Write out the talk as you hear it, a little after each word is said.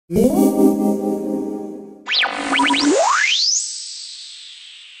Hi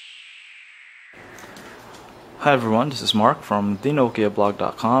everyone, this is Mark from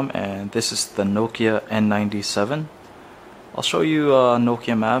thenokiablog.com, and this is the Nokia N97. I'll show you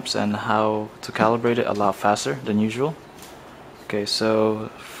Nokia maps and how to calibrate it a lot faster than usual. Okay, so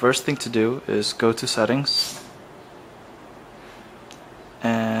first thing to do is go to settings,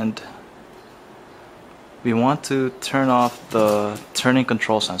 and we want to turn off the turning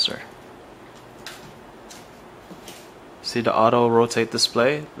control sensor. See the auto rotate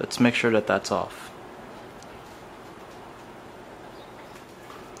display? Let's make sure that that's off.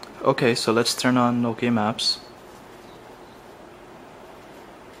 Okay, so let's turn on Nokia Maps.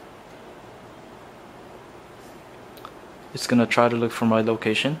 It's gonna try to look for my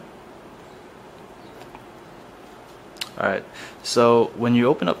location. Alright, so when you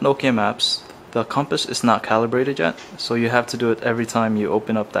open up Nokia Maps, the compass is not calibrated yet, so you have to do it every time you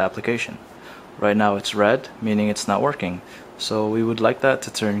open up the application. Right now it's red, meaning it's not working, so we would like that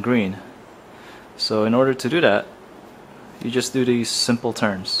to turn green. So in order to do that, you just do these simple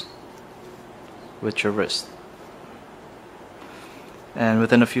turns with your wrist, and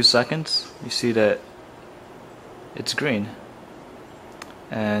within a few seconds you see that it's green,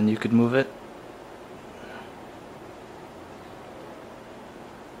 and you could move it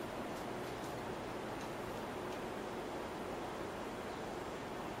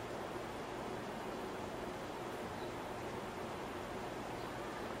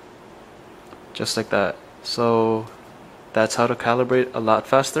just like that. So that's how to calibrate a lot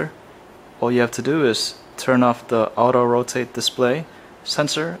faster. All you have to do is turn off the auto rotate display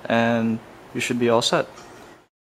sensor and you should be all set.